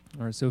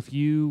All right, so if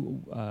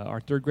you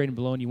are third grade and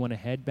below and you want to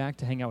head back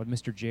to hang out with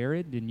Mr.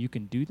 Jared, then you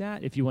can do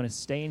that. If you want to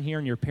stay in here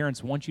and your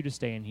parents want you to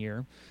stay in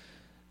here,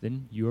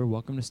 then you are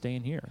welcome to stay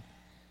in here.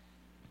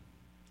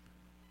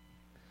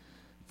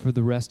 For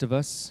the rest of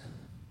us,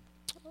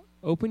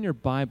 open your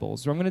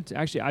Bibles. I'm going to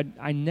actually,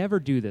 I never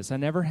do this. I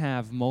never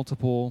have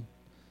multiple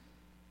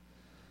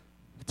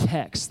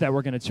texts that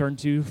we're going to turn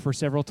to for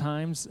several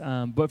times,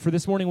 but for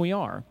this morning we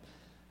are.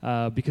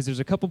 Because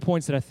there's a couple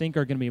points that I think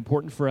are going to be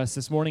important for us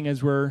this morning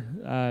as we're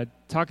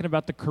talking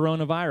about the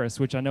coronavirus,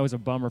 which I know is a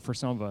bummer for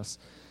some of us,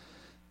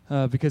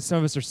 because some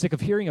of us are sick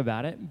of hearing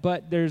about it.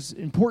 But there's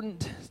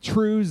important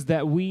truths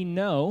that we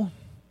know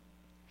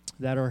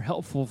that are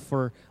helpful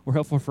for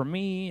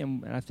me,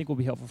 and I think will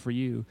be helpful for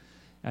you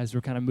as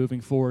we're kind of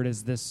moving forward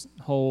as this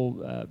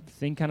whole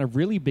thing kind of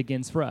really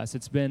begins for us.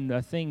 It's been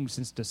a thing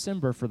since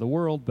December for the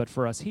world, but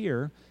for us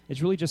here,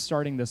 it's really just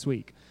starting this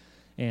week.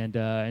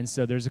 And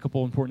so there's a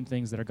couple important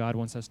things that God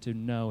wants us to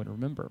know and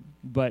remember.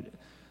 But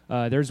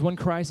there's one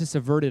crisis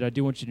averted. I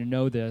do want you to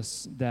know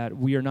this, that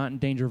we are not in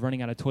danger of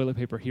running out of toilet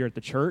paper here at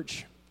the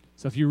church.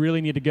 So if you really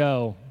need to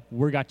go,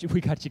 we got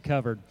you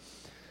covered.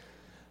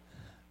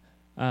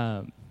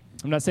 I'm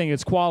not saying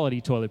it's quality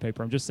toilet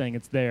paper. I'm just saying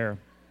it's there.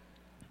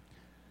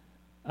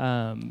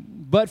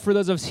 But for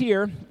those of us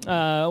here,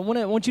 I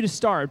want you to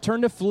start.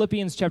 Turn to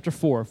Philippians chapter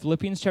 4.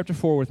 Philippians chapter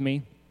 4 with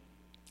me.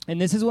 And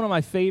this is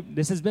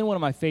this has been one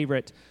of my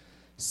favorite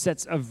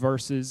sets of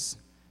verses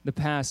the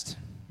past,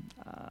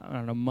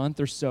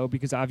 month or so,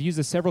 because I've used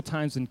this several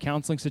times in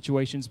counseling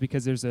situations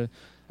because there's a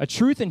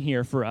truth in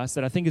here for us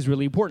that I think is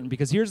really important.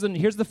 Because here's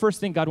the first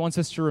thing God wants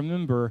us to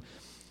remember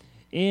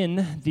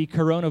in the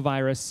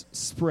coronavirus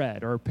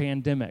spread or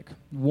pandemic.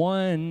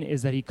 One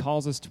is that he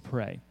calls us to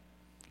pray.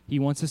 He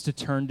wants us to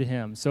turn to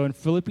him. So in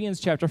Philippians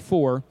chapter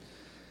 4,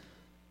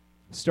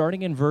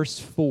 starting in verse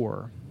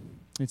 4,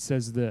 it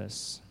says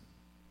this: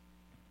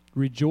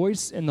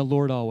 "Rejoice in the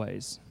Lord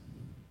always.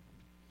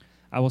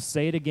 I will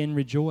say it again,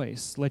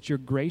 rejoice. Let your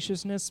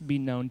graciousness be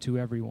known to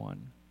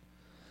everyone.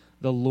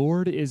 The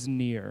Lord is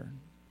near.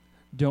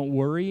 Don't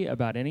worry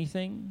about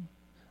anything,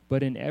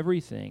 but in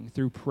everything,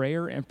 through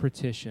prayer and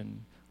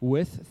petition,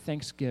 with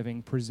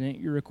thanksgiving, present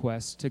your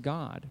requests to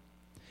God.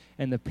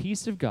 And the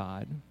peace of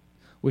God,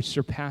 which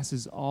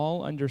surpasses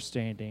all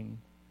understanding,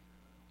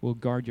 will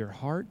guard your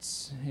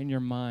hearts and your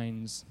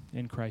minds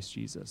in Christ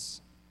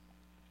Jesus."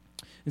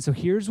 And so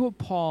here's what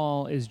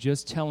Paul is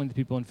just telling the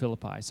people in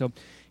Philippi. So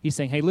he's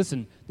saying, hey,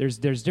 listen, there's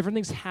different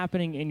things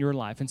happening in your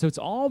life. And so it's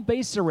all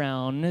based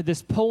around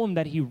this poem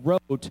that he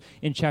wrote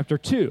in chapter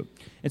 2.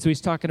 And so he's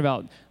talking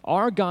about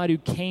our God who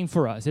came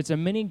for us. It's a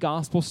mini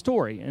gospel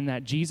story in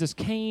that Jesus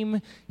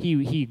came,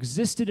 he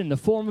existed in the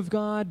form of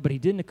God, but he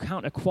didn't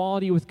count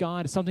equality with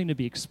God as something to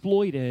be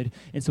exploited.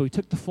 And so he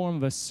took the form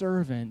of a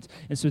servant.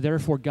 And so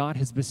therefore God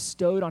has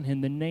bestowed on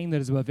him the name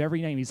that is above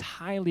every name. He's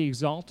highly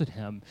exalted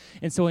him.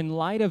 And so in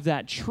light of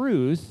that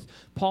truth,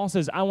 Paul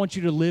says, I want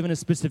you to live in a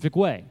specific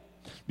way.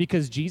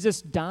 Because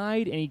Jesus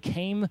died and he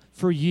came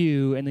for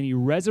you, and then he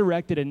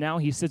resurrected, and now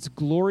he sits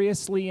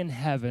gloriously in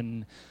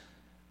heaven.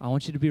 I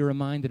want you to be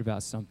reminded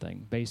about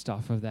something based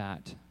off of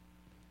that.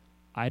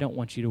 I don't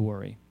want you to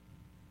worry.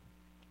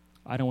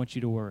 I don't want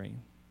you to worry.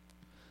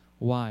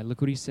 Why?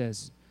 Look what he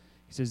says.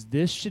 He says,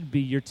 this should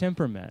be your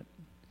temperament,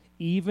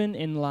 even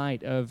in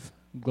light of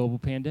global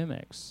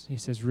pandemics. He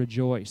says,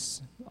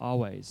 rejoice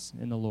always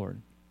in the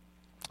Lord.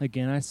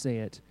 Again, I say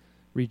it,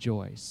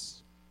 rejoice.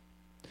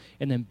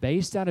 And then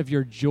based out of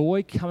your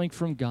joy coming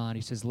from God,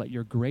 he says, let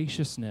your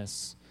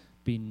graciousness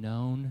be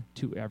known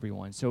to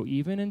everyone. So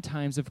even in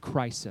times of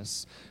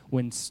crisis,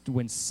 when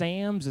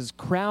Sam's is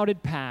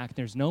crowded, packed,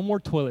 there's no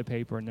more toilet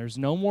paper, and there's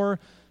no more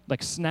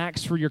like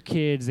snacks for your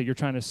kids that you're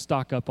trying to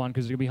stock up on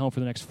because they're going to be home for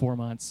the next 4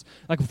 months.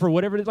 Like for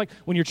whatever it is, like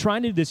when you're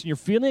trying to do this and you're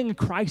feeling in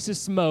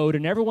crisis mode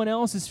and everyone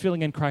else is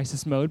feeling in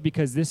crisis mode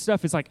because this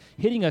stuff is like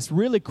hitting us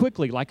really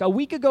quickly. Like a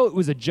week ago, it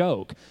was a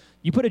joke.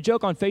 You put a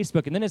joke on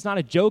Facebook and then it's not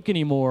a joke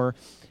anymore.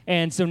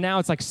 And so now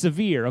it's like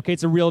severe. Okay,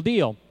 it's a real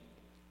deal.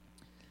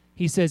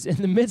 He says, in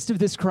the midst of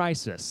this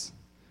crisis,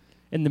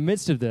 in the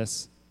midst of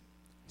this,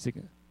 he's like,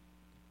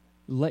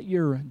 let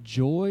your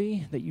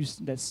joy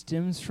that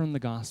stems from the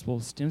gospel,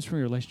 stems from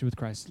your relationship with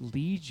Christ,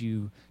 lead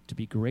you to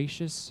be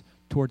gracious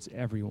towards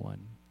everyone.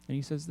 And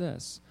he says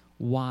this,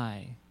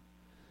 why?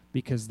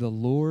 Because the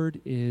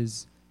Lord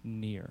is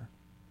near.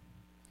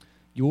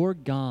 Your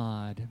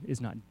God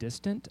is not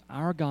distant.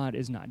 Our God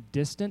is not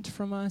distant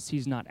from us.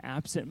 He's not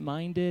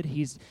absent-minded.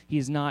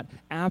 He's not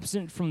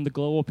absent from the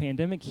global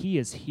pandemic. He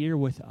is here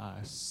with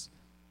us.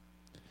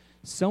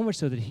 So much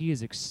so that he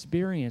has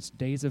experienced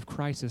days of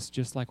crisis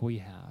just like we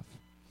have.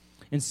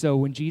 And so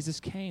when Jesus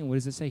came, what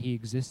does it say? He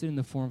existed in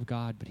the form of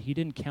God, but he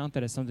didn't count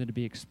that as something to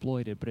be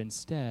exploited, but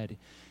instead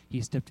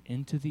he stepped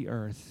into the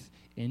earth,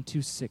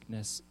 into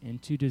sickness,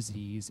 into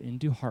disease,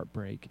 into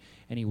heartbreak,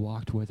 and he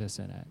walked with us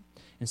in it.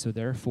 And so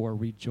therefore,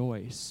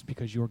 rejoice,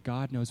 because your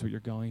God knows what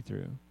you're going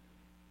through.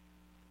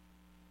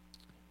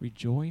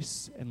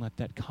 Rejoice and let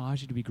that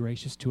cause you to be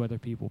gracious to other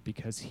people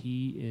because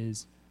he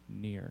is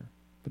near.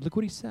 But look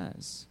what he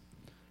says.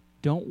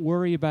 Don't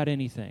worry about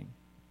anything,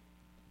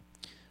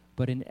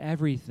 but in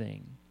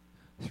everything,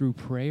 through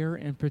prayer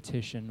and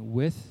petition,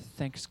 with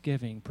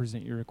thanksgiving,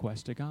 present your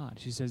request to God.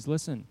 She says,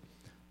 listen,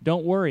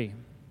 don't worry.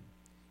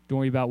 Don't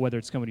worry about whether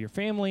it's coming to your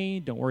family.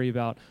 Don't worry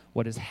about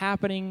what is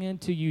happening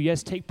to you.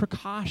 Yes, take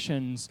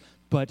precautions,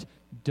 but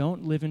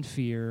don't live in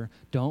fear.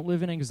 Don't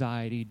live in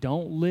anxiety.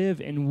 Don't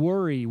live in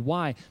worry.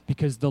 Why?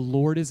 Because the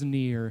Lord is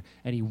near,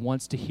 and he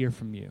wants to hear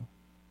from you.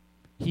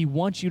 He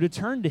wants you to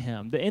turn to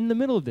him in the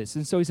middle of this.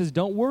 And so he says,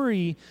 don't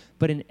worry,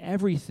 but in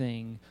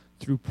everything,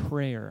 through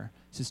prayer.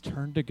 He says,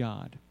 turn to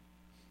God.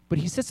 But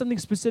he says something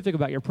specific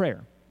about your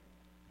prayer.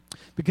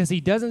 Because he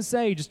doesn't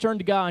say just turn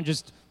to God and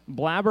just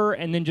blabber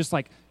and then just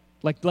like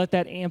let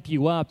that amp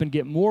you up and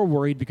get more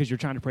worried because you're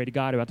trying to pray to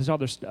God about this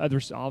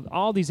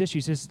all these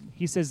issues.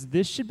 He says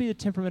this should be the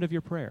temperament of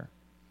your prayer.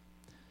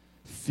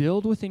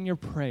 Filled within your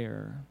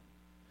prayer,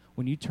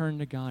 when you turn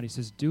to God, he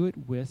says do it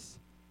with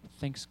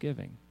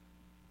thanksgiving.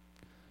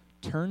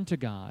 Turn to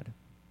God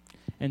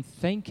and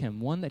thank him,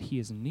 one, that he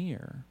is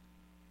near,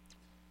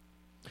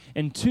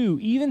 and two,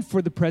 even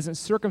for the present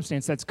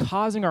circumstance that's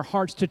causing our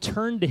hearts to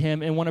turn to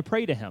him and want to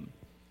pray to him.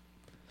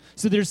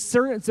 So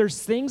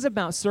there's things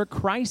about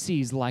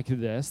crises like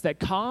this that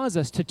cause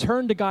us to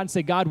turn to God and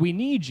say, God, we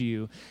need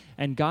you.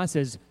 And God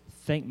says,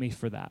 thank me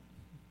for that.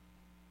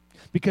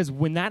 Because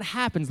when that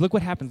happens, look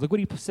what happens. Look what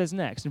he says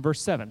next in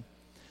verse 7.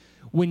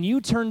 When you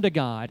turn to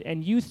God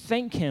and you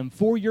thank him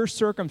for your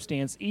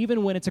circumstance,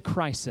 even when it's a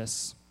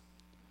crisis,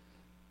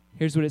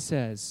 here's what it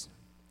says.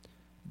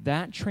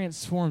 That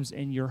transforms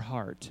in your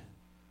heart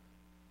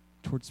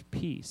towards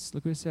peace.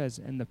 Look what it says.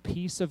 And the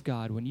peace of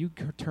God, when you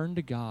turn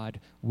to God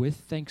with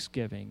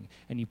thanksgiving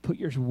and you put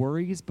your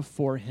worries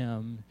before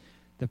him,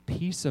 the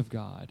peace of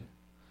God,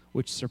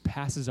 which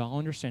surpasses all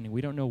understanding.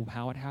 We don't know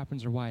how it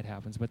happens or why it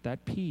happens, but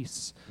that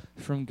peace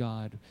from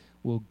God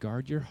will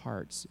guard your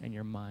hearts and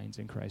your minds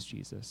in Christ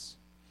Jesus.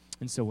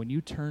 And so when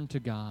you turn to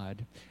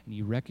God and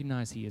you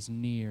recognize he is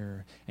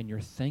near and you're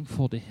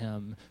thankful to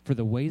him for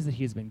the ways that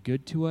he has been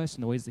good to us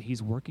and the ways that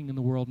he's working in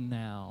the world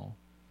now,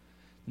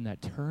 then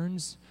that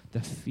turns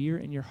the fear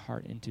in your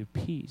heart into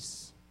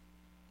peace.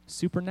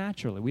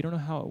 Supernaturally. We don't know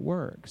how it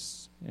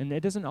works. And it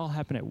doesn't all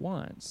happen at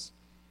once.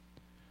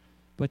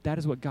 But that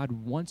is what God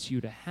wants you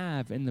to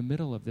have in the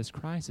middle of this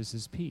crisis,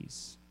 is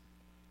peace.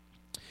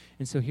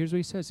 And so here's what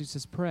he says. He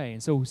says, pray.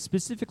 And so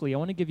specifically, I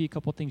want to give you a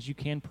couple things you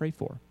can pray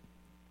for,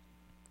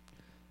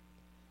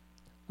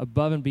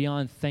 above and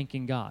beyond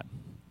thanking God.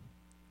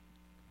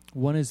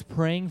 One is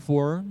praying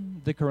for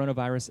the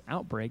coronavirus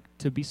outbreak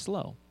to be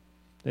slow,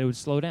 that it would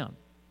slow down.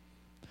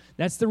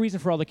 That's the reason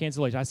for all the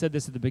cancellations. I said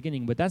this at the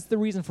beginning, but that's the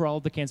reason for all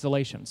of the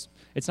cancellations.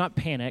 It's not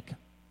panic.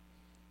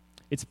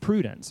 It's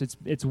prudence.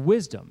 It's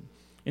wisdom.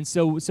 And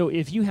so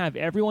if you have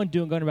everyone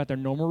going about their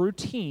normal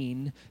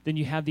routine, then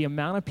you have the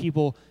amount of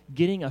people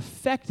getting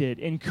affected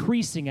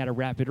increasing at a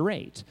rapid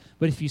rate.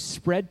 But if you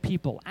spread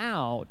people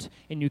out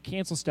and you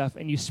cancel stuff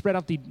and you spread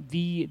out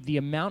the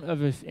amount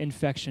of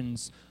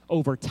infections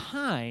over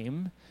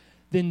time,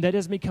 then that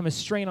doesn't become a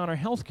strain on our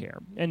health care.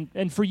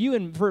 And for you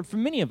and for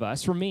many of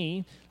us, for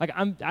me, like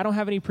I don't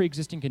have any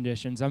pre-existing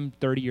conditions. I'm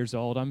 30 years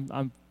old.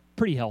 I'm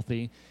pretty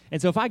healthy. And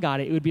so if I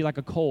got it, it would be like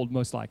a cold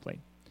most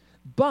likely.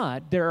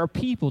 But there are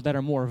people that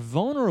are more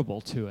vulnerable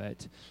to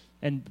it,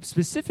 and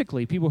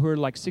specifically people who are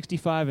like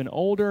 65 and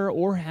older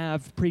or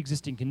have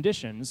pre-existing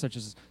conditions, such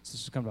as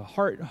kind of a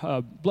heart,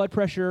 blood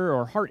pressure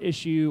or heart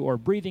issue or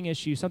breathing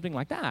issue, something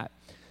like that.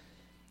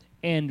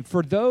 And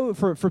for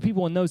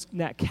people in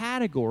that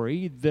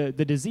category, the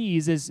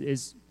disease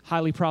is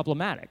highly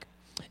problematic.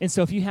 And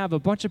so if you have a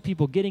bunch of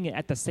people getting it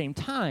at the same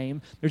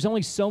time, there's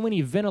only so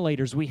many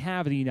ventilators we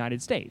have in the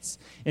United States.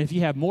 And if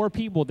you have more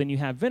people than you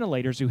have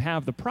ventilators who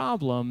have the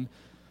problem,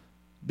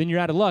 then you're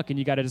out of luck and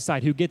you got to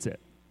decide who gets it.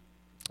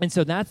 And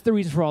so that's the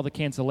reason for all the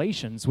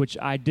cancellations, which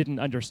I didn't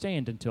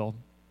understand until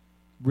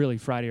really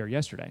Friday or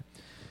yesterday.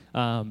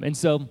 And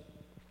so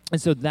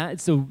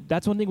that's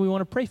one thing we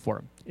want to pray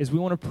for, is we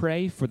want to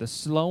pray for the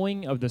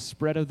slowing of the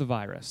spread of the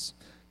virus.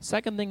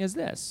 Second thing is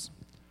this.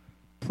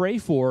 Pray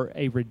for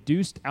a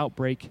reduced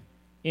outbreak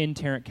in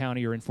Tarrant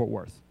County or in Fort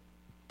Worth.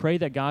 Pray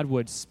that God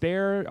would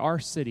spare our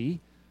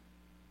city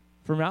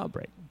from an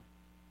outbreak,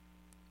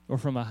 or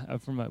from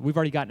a we've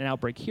already gotten an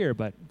outbreak here,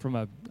 but from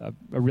a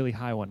really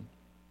high one.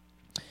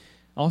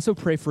 Also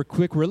pray for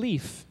quick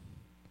relief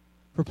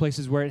for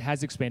places where it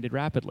has expanded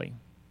rapidly.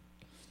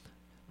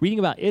 Reading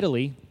about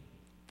Italy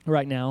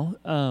right now,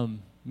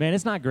 man,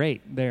 it's not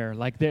great there.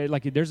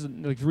 There's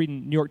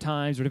reading New York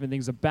Times or different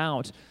things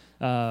about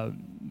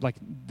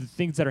the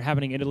things that are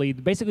happening in Italy.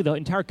 Basically, the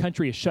entire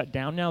country is shut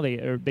down now.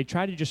 They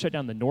tried to just shut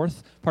down the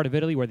north part of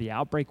Italy where the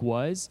outbreak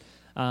was,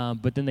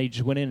 but then they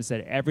just went in and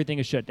said everything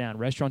is shut down.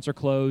 Restaurants are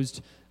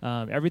closed.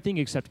 Everything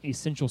except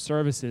essential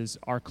services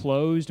are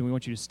closed, and we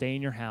want you to stay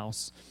in your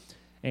house.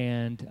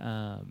 And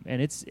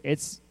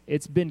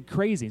it's been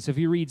crazy. So if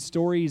you read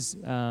stories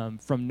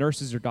from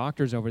nurses or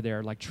doctors over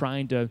there, like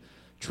trying to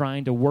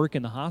work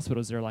in the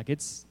hospitals, they're like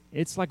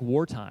it's like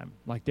wartime.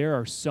 Like there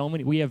are so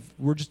many.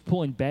 We're just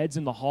pulling beds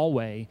in the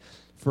hallway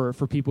for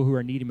people who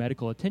are needing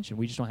medical attention.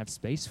 We just don't have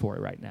space for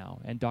it right now.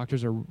 And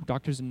doctors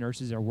and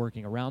nurses are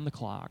working around the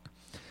clock.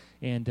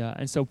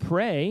 And so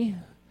pray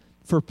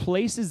for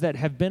places that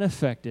have been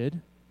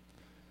affected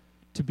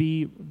to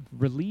be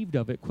relieved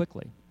of it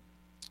quickly.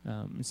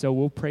 So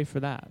we'll pray for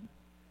that.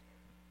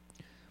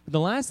 But the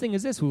last thing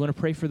is this: we want to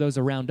pray for those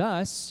around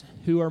us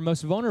who are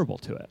most vulnerable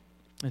to it.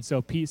 And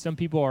so some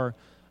people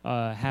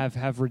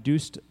have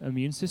reduced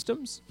immune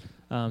systems,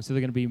 so they're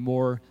going to be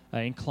more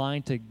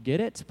inclined to get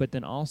it, but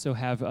then also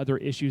have other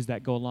issues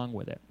that go along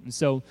with it. And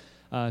so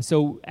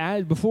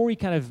before we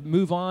kind of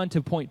move on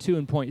to point 2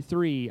 and point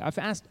 3, I've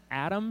asked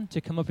Adam to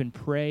come up and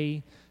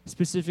pray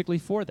specifically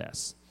for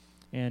this.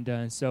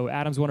 And so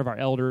Adam's one of our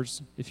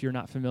elders. If you're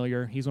not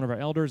familiar, he's one of our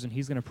elders, and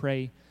he's going to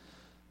pray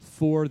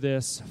for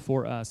this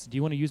for us. Do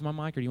you want to use my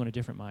mic, or do you want a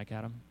different mic,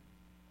 Adam?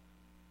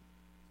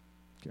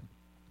 Okay.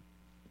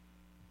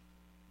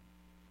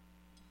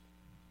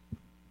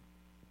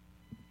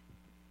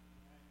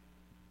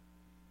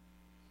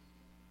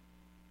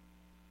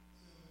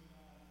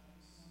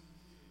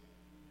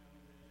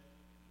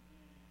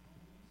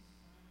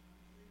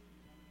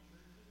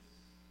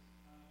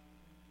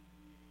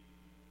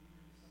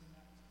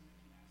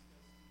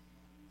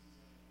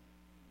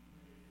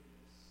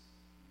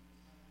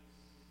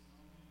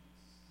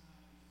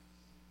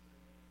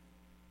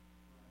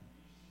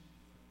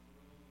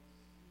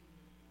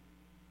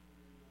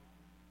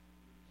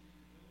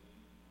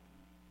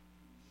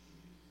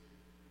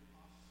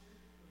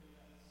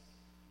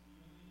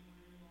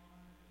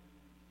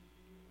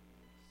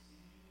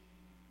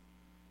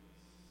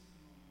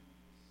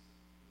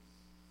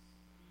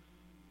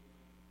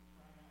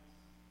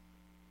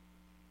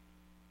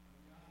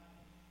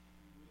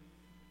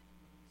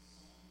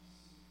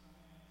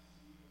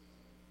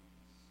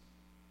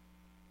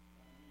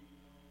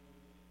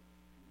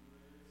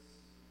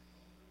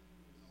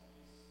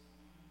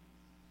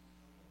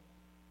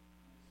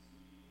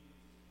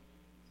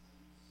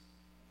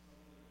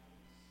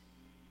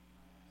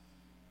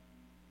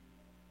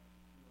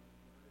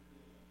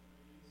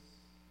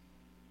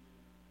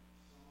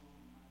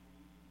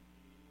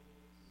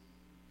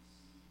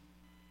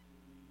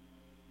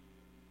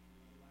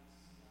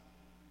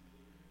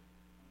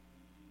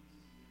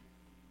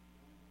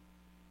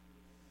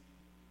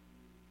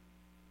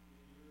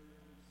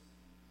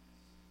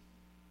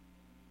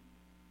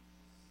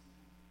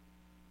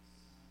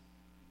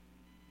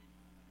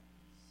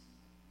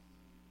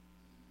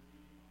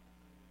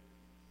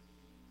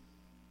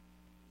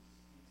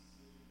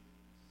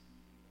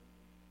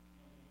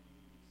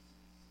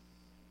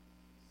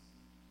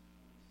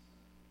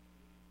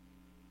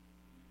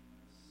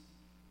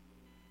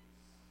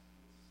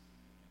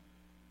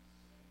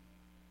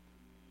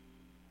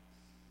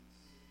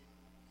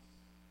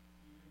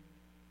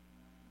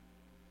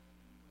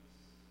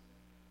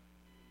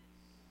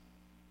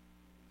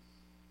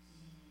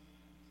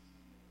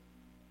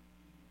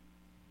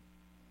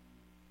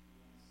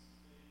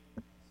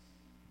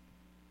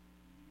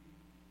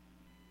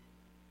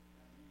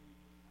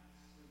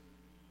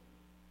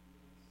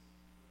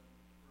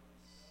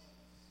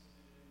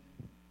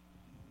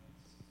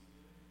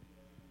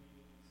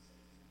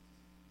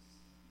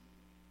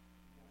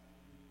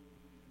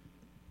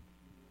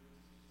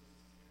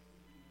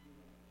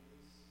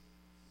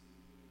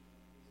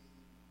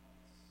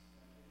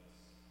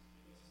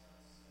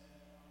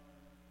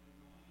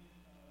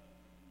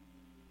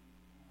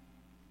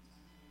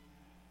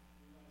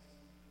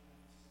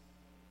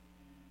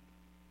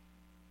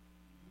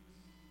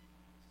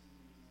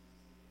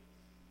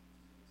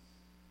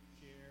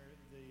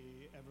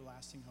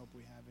 Everlasting hope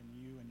we have in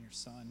you and your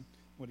Son,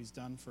 what he's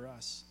done for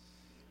us.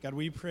 God,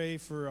 we pray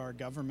for our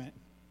government.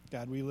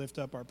 God, we lift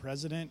up our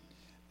president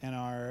and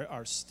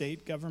our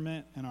state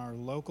government and our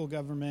local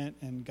government.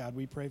 And God,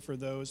 we pray for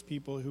those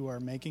people who are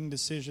making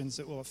decisions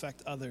that will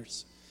affect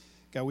others.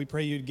 God, we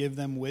pray you'd give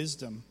them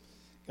wisdom.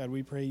 God,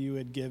 we pray you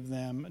would give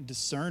them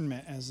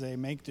discernment as they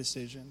make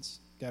decisions.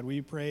 God,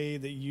 we pray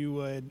that you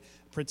would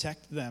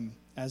protect them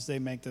as they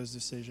make those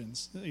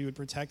decisions, that you would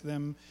protect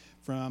them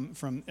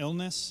from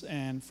illness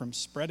and from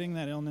spreading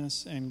that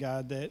illness, and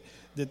God,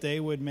 that they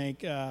would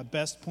make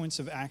best points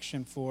of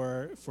action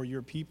for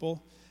your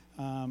people,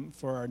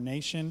 for our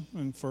nation,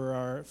 and for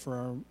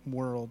our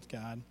world.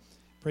 God,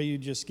 pray you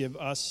just give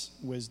us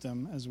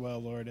wisdom as well,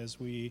 Lord, as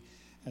we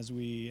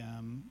lead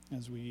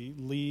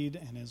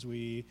and as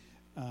we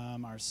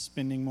are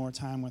spending more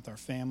time with our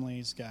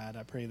families. God,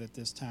 I pray that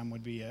this time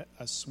would be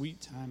a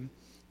sweet time.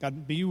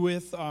 God, be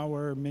with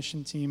our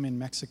mission team in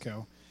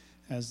Mexico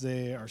as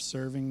they are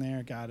serving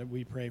there. God,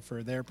 we pray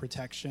for their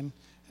protection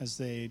as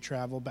they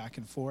travel back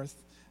and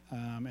forth,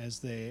 as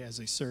they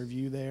serve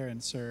you there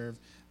and serve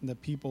the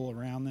people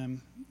around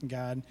them.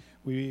 God,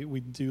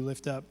 we do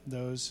lift up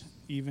those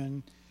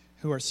even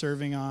who are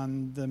serving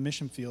on the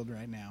mission field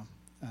right now,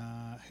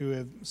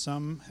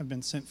 some have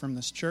been sent from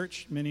this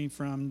church, many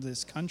from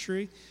this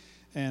country,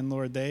 and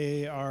Lord,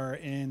 they are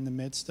in the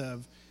midst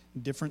of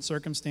different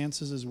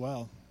circumstances as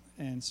well.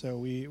 And so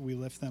we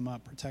lift them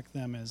up, protect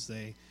them as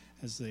they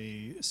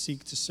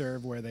seek to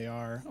serve where they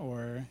are,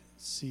 or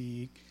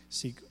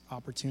seek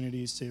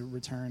opportunities to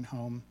return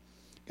home.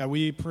 God,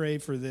 we pray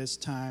for this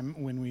time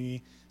when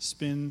we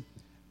spend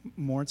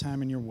more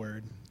time in your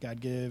word. God,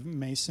 give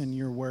Mason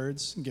your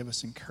words. Give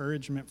us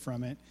encouragement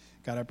from it.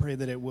 God, I pray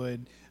that it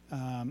would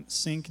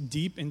sink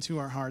deep into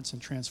our hearts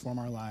and transform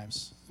our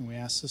lives. And we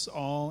ask this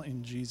all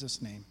in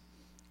Jesus' name.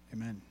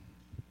 Amen.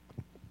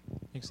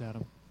 Thanks,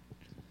 Adam.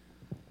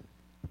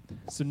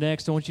 So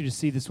next, I want you to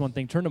see this one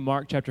thing. Turn to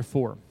Mark chapter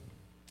 4.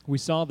 We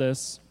saw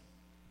this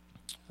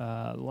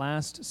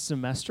last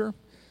semester.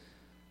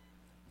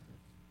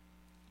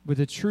 But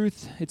the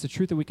truth, it's a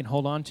truth that we can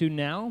hold on to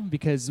now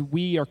because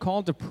we are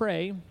called to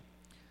pray. But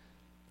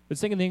the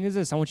second thing is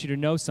this. I want you to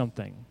know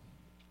something.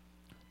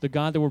 The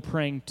God that we're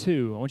praying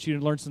to, I want you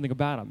to learn something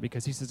about him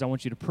because he says, I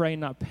want you to pray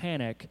and not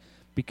panic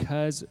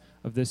because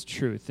of this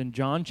truth. In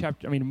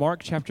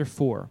Mark chapter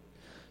 4,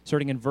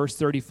 starting in verse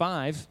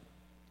 35,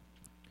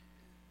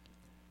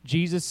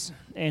 Jesus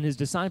and his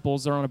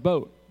disciples are on a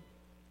boat,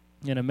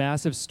 and a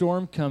massive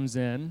storm comes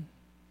in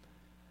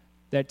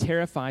that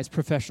terrifies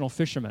professional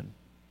fishermen.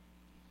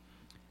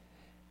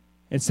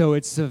 And so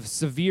it's a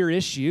severe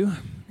issue,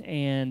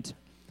 and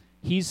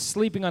he's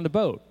sleeping on the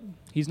boat.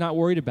 He's not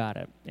worried about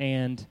it.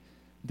 And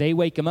they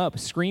wake him up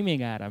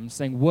screaming at him,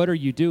 saying, what are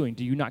you doing?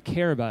 Do you not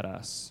care about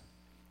us?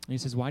 And he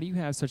says, why do you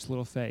have such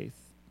little faith?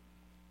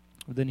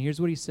 Well, then here's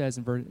what he says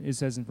in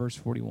verse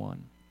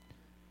 41.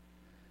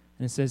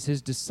 And it says,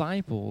 his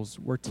disciples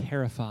were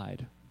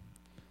terrified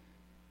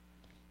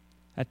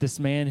at this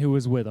man who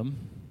was with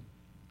him.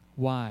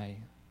 Why?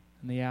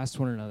 And they asked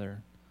one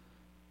another,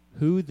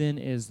 who then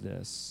is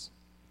this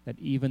that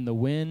even the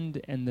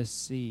wind and the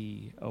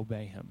sea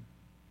obey him?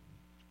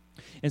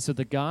 And so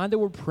the God that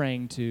we're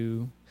praying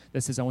to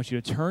that says, I want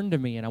you to turn to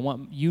me and I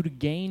want you to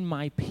gain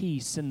my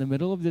peace in the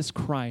middle of this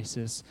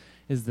crisis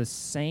is the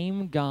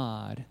same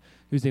God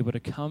who's able to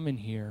come in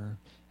here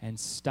and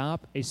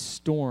stop a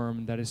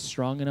storm that is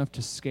strong enough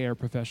to scare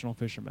professional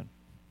fishermen.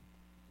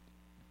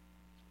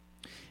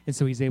 And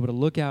so he's able to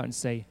look out and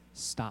say,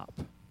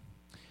 stop.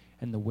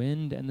 And the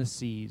wind and the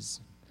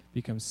seas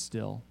become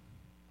still.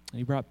 And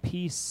he brought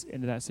peace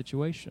into that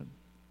situation.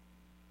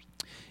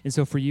 And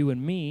so for you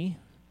and me,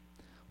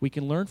 we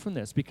can learn from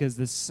this because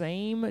the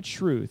same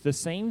truth, the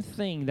same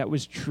thing that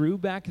was true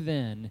back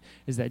then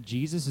is that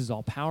Jesus is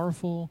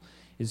all-powerful,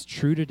 is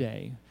true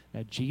today,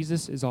 that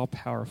Jesus is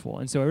all-powerful.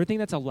 And so everything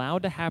that's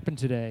allowed to happen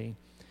today,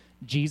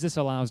 Jesus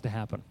allows to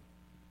happen.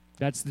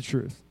 That's the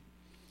truth.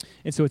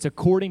 And so it's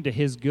according to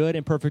his good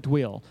and perfect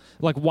will.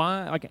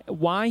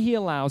 Why he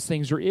allows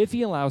things, or if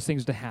he allows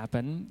things to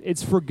happen,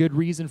 it's for good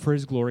reason, for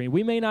his glory.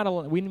 We may not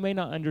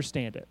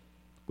understand it.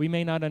 We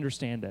may not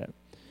understand it.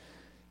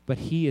 But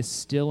he is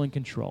still in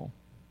control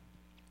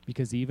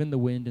because even the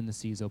wind and the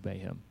seas obey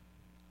him.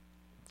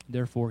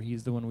 Therefore,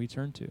 he's the one we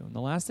turn to. And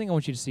the last thing I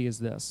want you to see is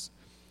this.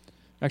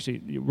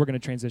 Actually, we're going to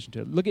transition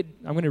to it.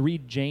 I'm going to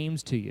read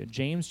James to you.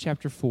 James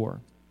chapter 4.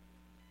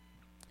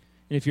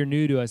 And if you're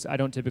new to us, I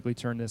don't typically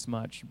turn this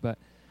much, but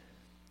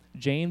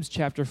James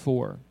chapter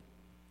 4,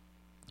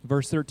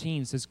 verse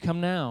 13 says, come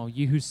now,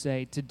 you who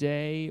say,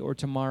 today or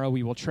tomorrow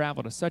we will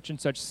travel to such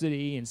and such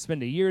city and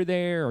spend a year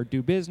there or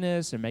do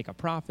business and make a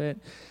profit.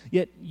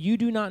 Yet you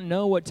do not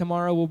know what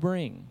tomorrow will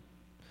bring,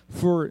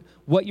 for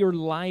what your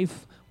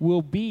life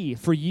will be.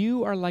 For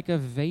you are like a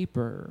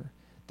vapor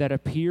that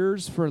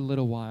appears for a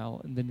little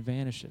while and then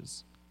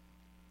vanishes.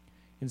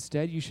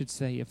 Instead, you should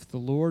say, if the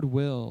Lord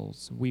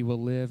wills, we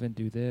will live and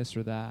do this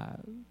or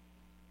that.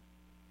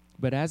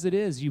 But as it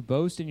is, you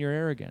boast in your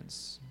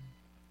arrogance,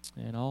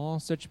 and all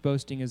such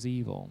boasting is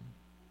evil.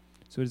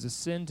 So it is a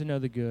sin to know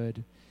the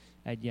good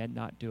and yet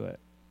not do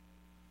it.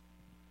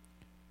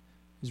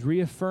 He's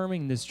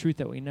reaffirming this truth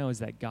that we know is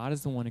that God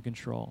is the one in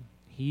control.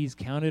 He's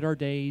counted our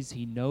days.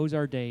 He knows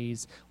our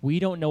days. We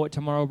don't know what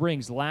tomorrow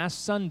brings.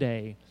 Last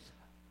Sunday,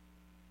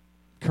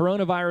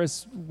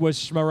 coronavirus was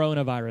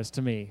schmoronavirus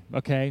to me,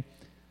 okay?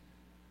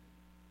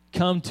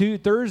 Come to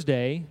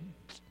Thursday,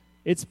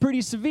 it's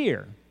pretty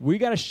severe. We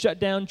got to shut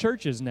down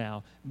churches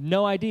now.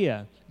 No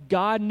idea.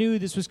 God knew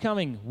this was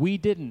coming. We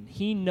didn't.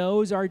 He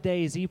knows our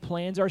days. He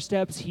plans our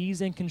steps.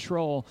 He's in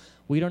control.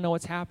 We don't know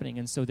what's happening.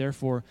 And so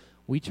therefore,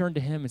 we turn to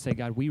him and say,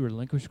 God, we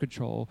relinquish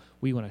control.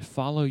 We want to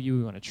follow you.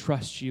 We want to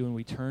trust you. And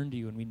we turn to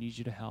you and we need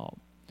you to help.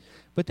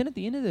 But then at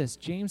the end of this,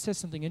 James says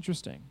something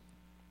interesting.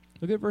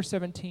 Look at verse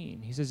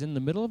 17. He says, in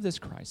the middle of this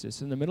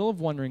crisis, in the middle of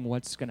wondering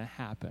what's going to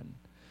happen,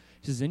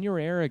 he says, in your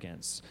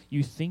arrogance,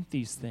 you think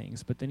these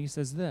things. But then he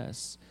says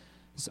this,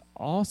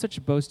 all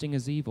such boasting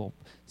is evil.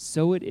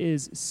 So it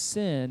is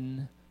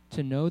sin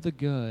to know the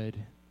good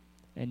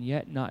and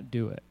yet not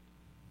do it.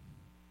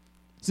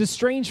 It's a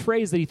strange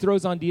phrase that he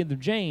throws on the end of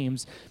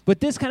James,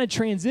 but this kind of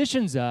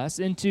transitions us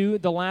into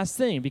the last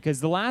thing, because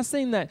the last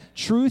thing, that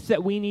truth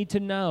that we need to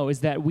know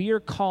is that we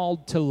are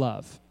called to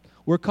love.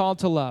 We're called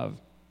to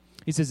love.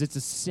 He says it's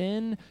a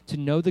sin to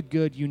know the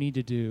good you need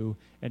to do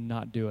and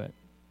not do it.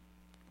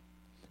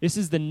 This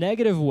is the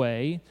negative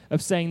way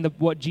of saying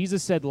what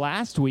Jesus said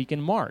last week in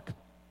Mark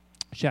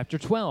chapter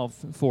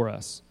 12 for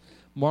us.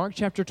 Mark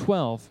chapter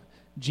 12,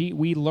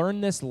 we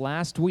learned this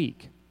last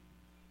week.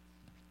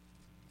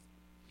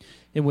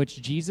 in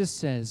which Jesus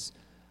says,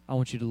 I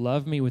want you to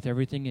love me with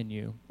everything in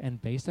you,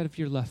 and based out of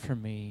your love for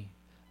me,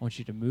 I want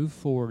you to move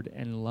forward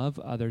and love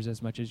others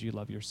as much as you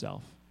love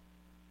yourself.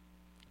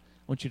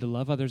 I want you to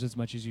love others as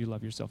much as you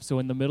love yourself. So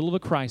in the middle of a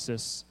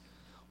crisis,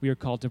 we are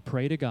called to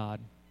pray to God.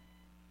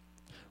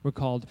 We're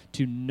called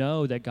to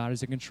know that God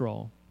is in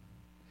control.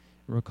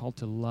 We're called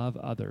to love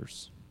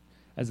others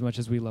as much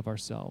as we love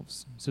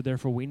ourselves. So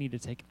therefore, we need to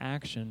take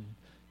action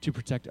to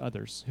protect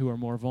others who are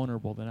more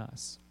vulnerable than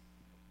us.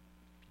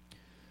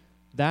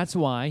 That's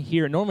why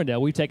here at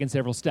Normandale, we've taken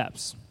several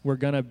steps. We're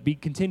going to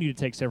continue to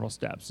take several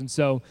steps. And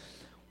so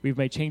we've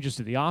made changes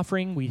to the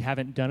offering. We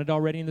haven't done it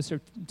already in the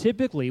service.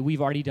 Typically,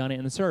 we've already done it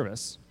in the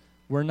service.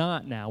 We're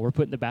not now. We're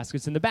putting the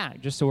baskets in the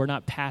back, just so we're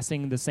not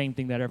passing the same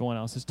thing that everyone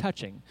else is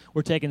touching.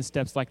 We're taking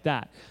steps like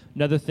that.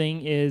 Another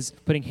thing is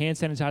putting hand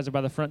sanitizer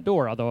by the front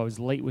door, although I was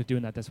late with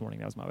doing that this morning.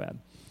 That was my bad.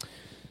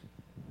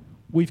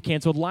 We've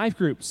canceled live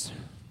groups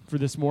for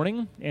this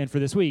morning and for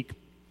this week.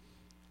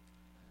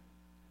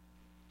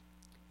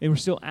 And we're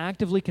still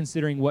actively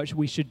considering what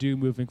we should do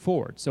moving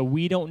forward. So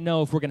we don't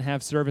know if we're going to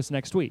have service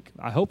next week.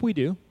 I hope we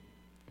do.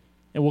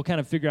 And we'll kind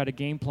of figure out a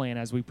game plan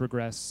as we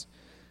progress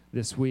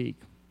this week.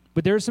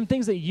 But there are some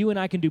things that you and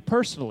I can do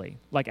personally.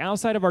 Like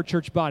outside of our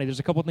church body, there's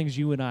a couple things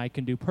you and I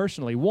can do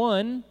personally.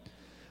 One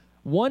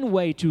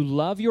way to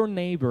love your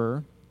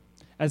neighbor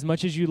as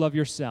much as you love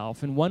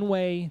yourself, and one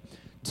way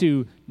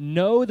to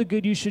know the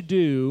good you should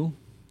do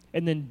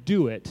and then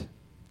do it,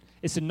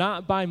 is to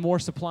not buy more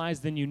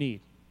supplies than you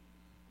need.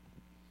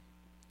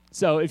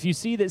 So if you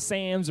see that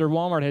Sam's or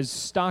Walmart has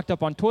stocked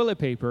up on toilet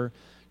paper,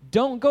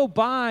 don't go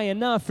buy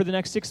enough for the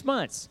next 6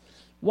 months.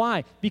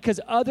 Why? Because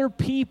other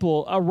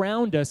people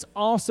around us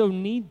also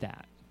need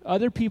that.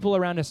 Other people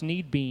around us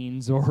need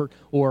beans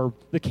or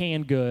the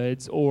canned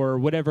goods or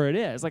whatever it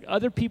is. Like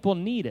other people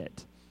need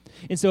it.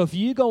 And so if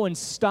you go and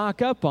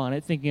stock up on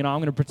it thinking, I'm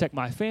going to protect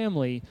my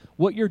family,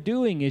 what you're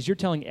doing is you're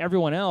telling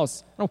everyone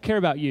else, I don't care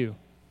about you.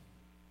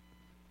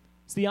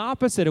 It's the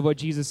opposite of what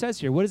Jesus says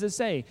here. What does it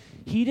say?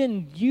 He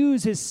didn't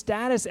use his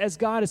status as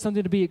God as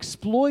something to be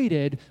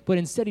exploited, but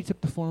instead he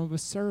took the form of a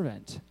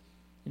servant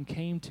and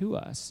came to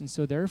us. And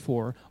so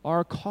therefore,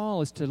 our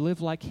call is to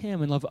live like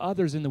him and love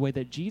others in the way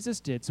that Jesus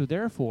did. So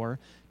therefore,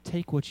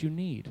 take what you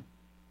need.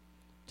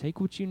 Take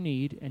what you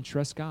need and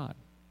trust God.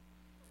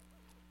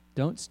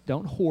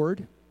 Don't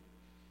hoard,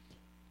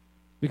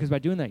 because by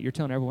doing that, you're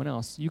telling everyone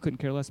else you couldn't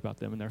care less about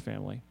them and their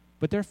family.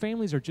 But their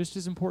families are just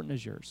as important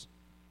as yours.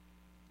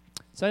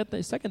 So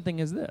the second thing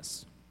is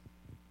this.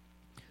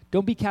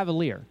 Don't be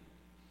cavalier.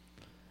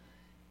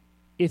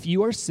 If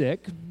you are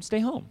sick, stay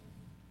home.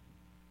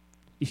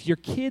 If your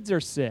kids are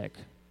sick,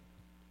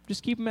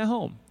 just keep them at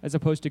home, as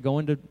opposed to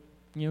going to,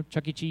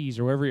 Chuck E. Cheese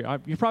or wherever.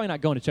 You're probably not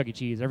going to Chuck E.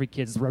 Cheese. Every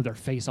kid's rub their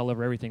face all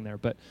over everything there.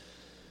 But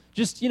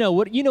just, you know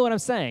what I'm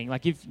saying.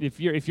 Like if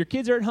your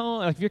kids are at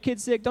home, if your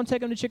kid's sick, don't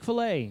take them to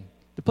Chick-fil-A.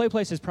 The play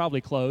place is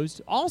probably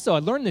closed. Also, I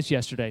learned this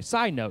yesterday.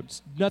 Side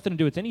note, nothing to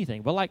do with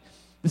anything, but like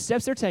the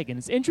steps they're taking.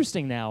 It's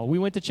interesting now. We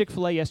went to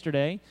Chick-fil-A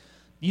yesterday.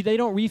 They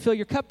don't refill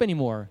your cup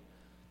anymore.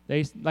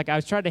 I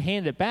was trying to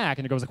hand it back,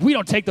 and the girl was like, we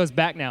don't take those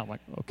back now. I'm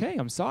like, okay,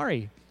 I'm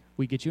sorry.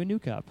 We get you a new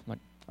cup. I'm like,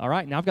 all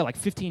right, now I've got like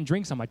 15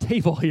 drinks on my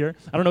table here.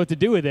 I don't know what to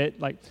do with it.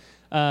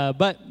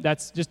 But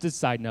that's just a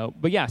side note.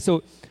 But yeah,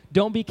 so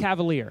don't be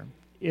cavalier.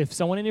 If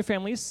someone in your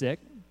family is sick,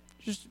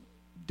 just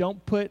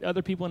don't put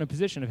other people in a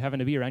position of having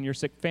to be around your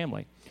sick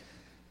family.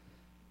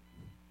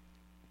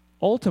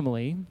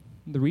 Ultimately,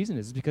 the reason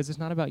is because it's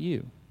not about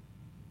you.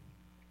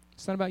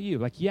 It's not about you.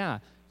 Like, yeah,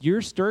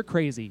 you're stir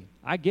crazy.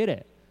 I get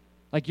it.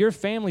 Like, your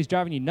family's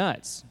driving you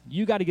nuts.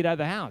 You got to get out of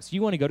the house.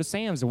 You want to go to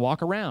Sam's and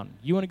walk around.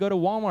 You want to go to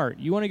Walmart.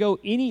 You want to go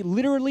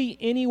literally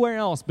anywhere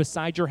else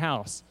besides your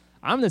house.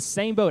 I'm the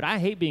same boat. I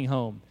hate being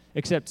home,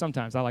 except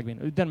sometimes I like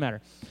being, it doesn't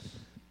matter.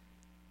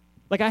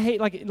 Like, I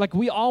hate, like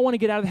we all want to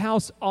get out of the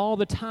house all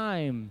the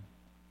time.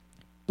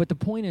 But the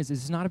point is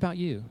it's not about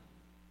you.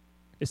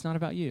 It's not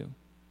about you.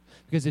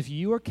 Because if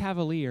you are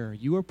cavalier,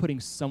 you are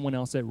putting someone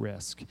else at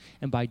risk.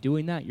 And by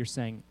doing that, you're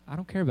saying, I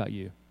don't care about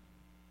you.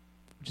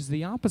 Which is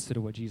the opposite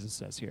of what Jesus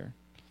says here.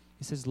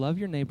 He says, love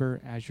your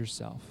neighbor as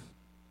yourself.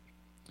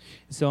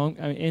 So I'm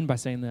going to end by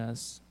saying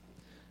this.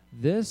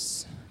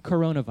 This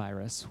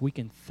coronavirus, we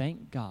can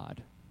thank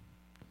God.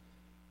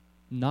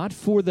 Not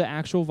for the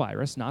actual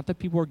virus, not that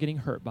people are getting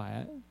hurt by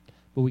it,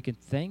 but we can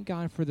thank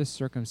God for the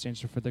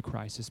circumstance or for the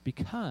crisis,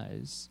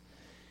 because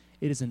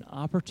it is an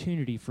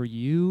opportunity for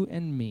you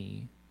and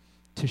me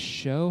to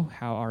show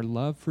how our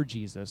love for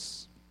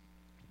Jesus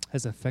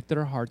has affected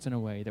our hearts in a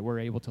way that we're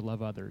able to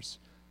love others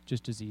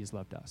just as he has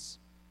loved us.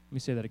 Let me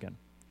say that again.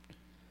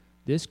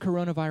 This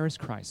coronavirus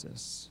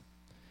crisis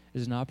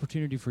is an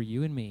opportunity for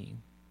you and me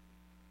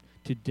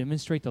to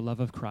demonstrate the love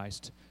of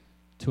Christ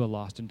to a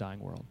lost and dying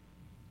world.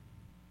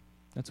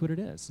 That's what it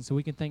is. And so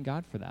we can thank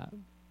God for that.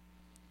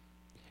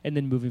 And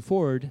then moving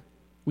forward,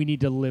 we need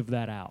to live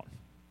that out.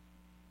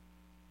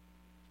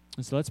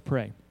 And so let's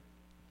pray.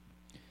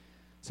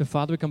 So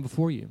Father, we come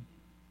before you.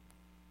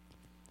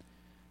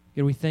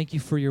 God, we thank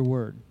you for your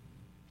word.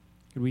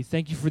 God, we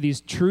thank you for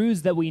these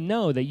truths that we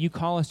know, that you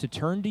call us to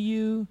turn to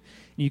you,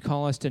 and you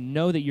call us to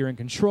know that you're in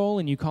control,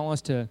 and you call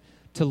us to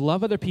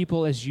love other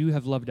people as you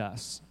have loved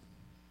us.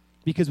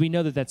 Because we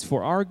know that that's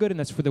for our good, and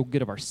that's for the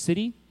good of our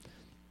city,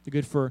 the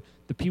good for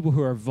the people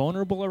who are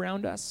vulnerable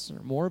around us,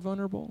 or more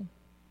vulnerable.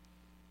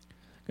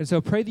 And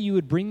so pray that you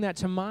would bring that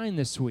to mind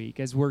this week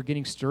as we're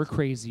getting stir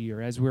crazy,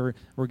 or as we're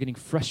getting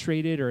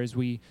frustrated, or as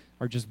we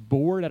are just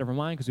bored out of our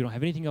mind because we don't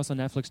have anything else on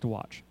Netflix to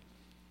watch.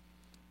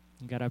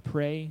 And God, I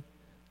pray,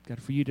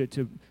 God, for you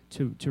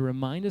to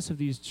remind us of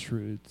these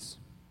truths,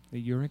 that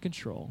you're in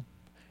control,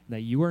 and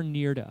that you are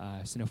near to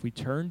us. And if we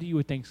turn to you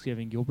with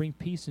thanksgiving, you'll bring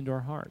peace into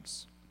our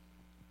hearts.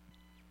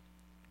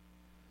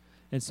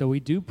 And so we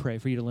do pray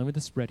for you to limit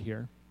the spread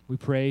here. We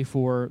pray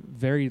for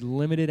very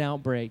limited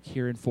outbreak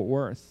here in Fort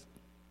Worth.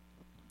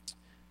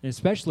 And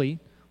especially,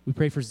 we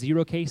pray for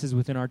 0 cases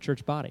within our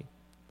church body.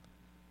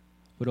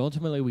 But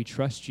ultimately, we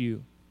trust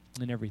you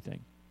in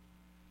everything.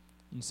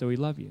 And so we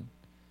love you.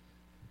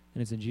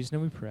 And it's in Jesus'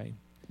 name we pray.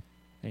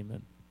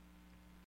 Amen.